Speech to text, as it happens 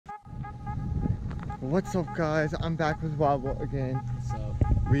What's up, guys? I'm back with Wobble again. What's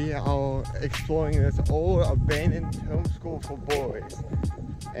up? We are exploring this old abandoned homeschool for boys.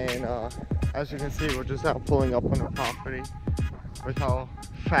 And as you can see, we're just out pulling up on the property with our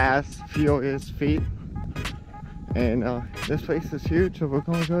fast, furious feet. And this place is huge, so we're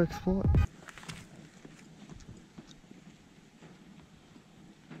gonna go explore it.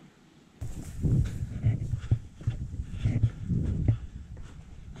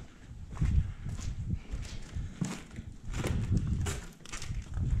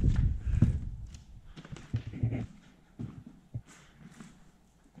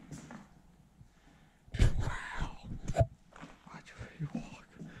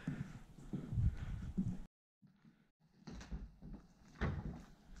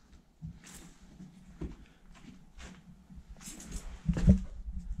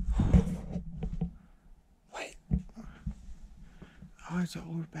 Wait. Oh, it's an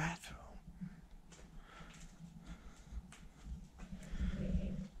old bathroom.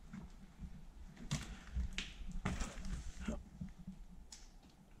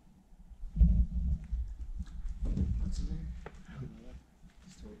 What's in there?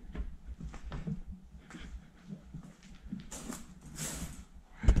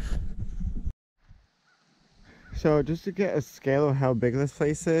 So just to get a scale of how big this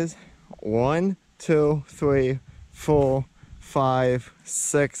place is, 1, 2, 3, 4, 5,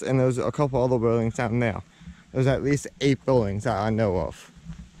 6, and there's a couple other buildings down there. There's at least 8 buildings that I know of.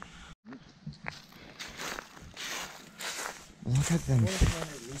 Look at them.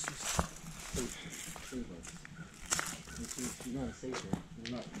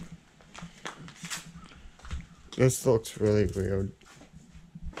 This looks really weird.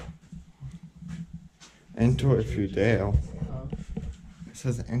 Enter if you dare. It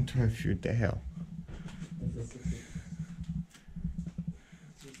says enter if you dare.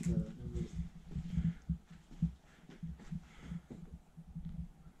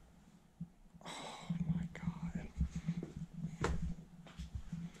 Oh my god.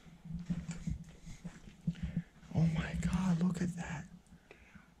 Oh my god, look at that.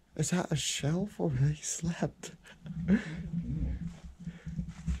 Is that a shelf or they slept?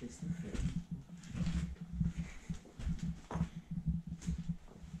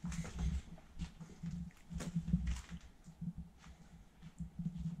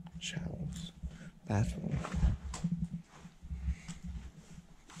 Shelves. Bathroom.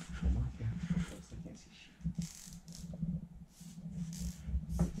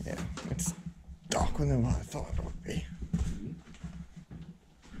 Yeah, it's darker than what I thought it would be.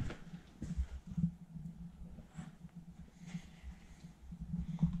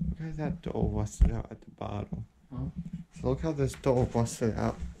 Look at that door busted out at the bottom. Huh? So look how this door busted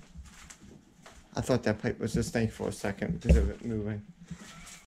out. I thought that pipe was this thing for a second because of it moving.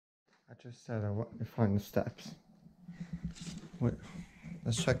 I just said I want to find the steps. Wait,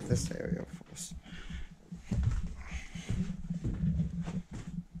 let's check this area first.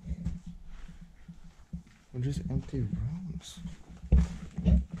 We're just empty rooms.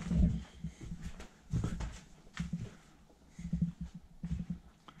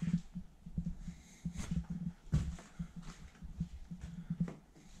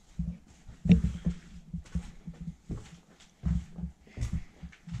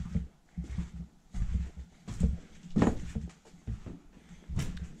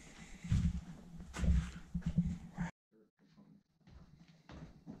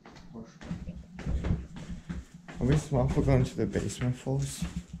 Are we smart for going to the basement first?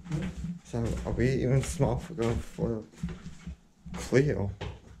 So are we even smart for going for Cleo?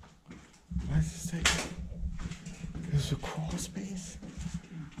 Why does this take? There's a crawl space?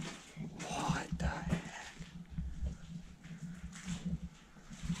 What the heck?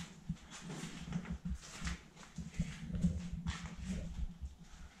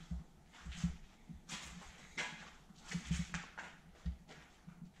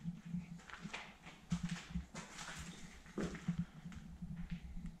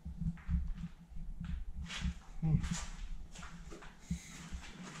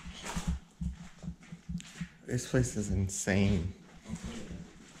 This place is insane.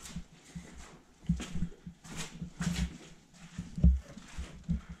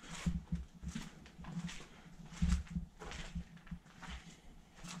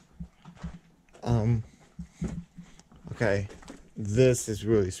 Okay, this is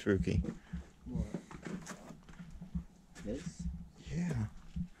really spooky. What? This? Yeah.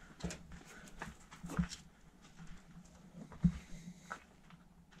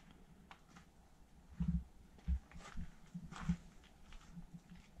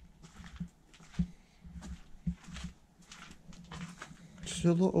 Just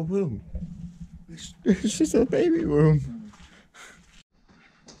a little room. It's just a baby room.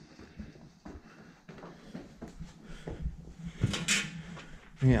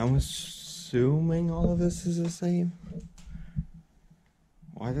 Yeah, I'm assuming all of this is the same.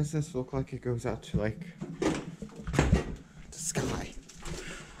 Why does this look like it goes out to like the sky?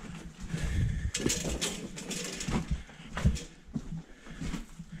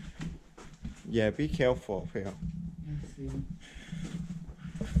 Yeah, be careful up here.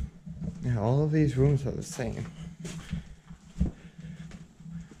 Yeah, all of these rooms are the same.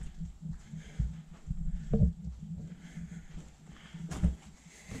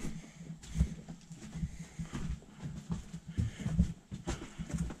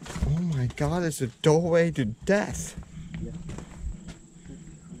 Oh my god, it's a doorway to death.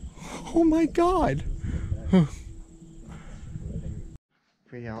 Oh my god.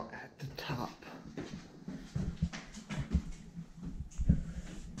 We are at the top.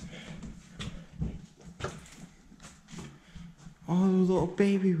 Oh, the little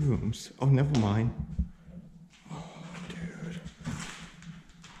baby rooms. Oh, never mind. Oh, dude.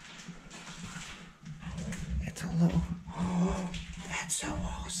 It's a little... Oh, that's so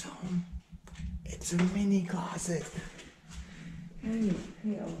awesome. It's a mini closet. Hey,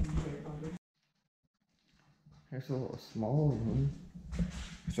 here's a little small room.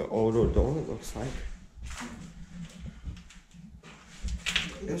 It's an older door, it looks like.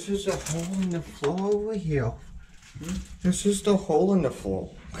 This is a hole in the floor over here. This is the hole in the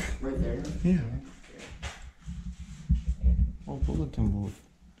floor. Right there? Yeah. Oh, bulletin board.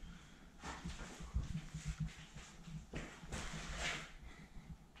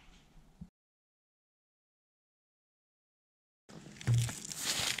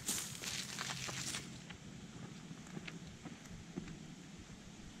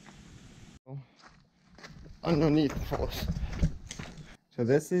 Underneath us. So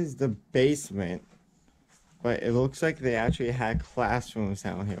this is the basement, but it looks like they actually had classrooms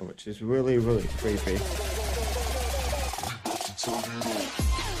down here, which is really, really creepy.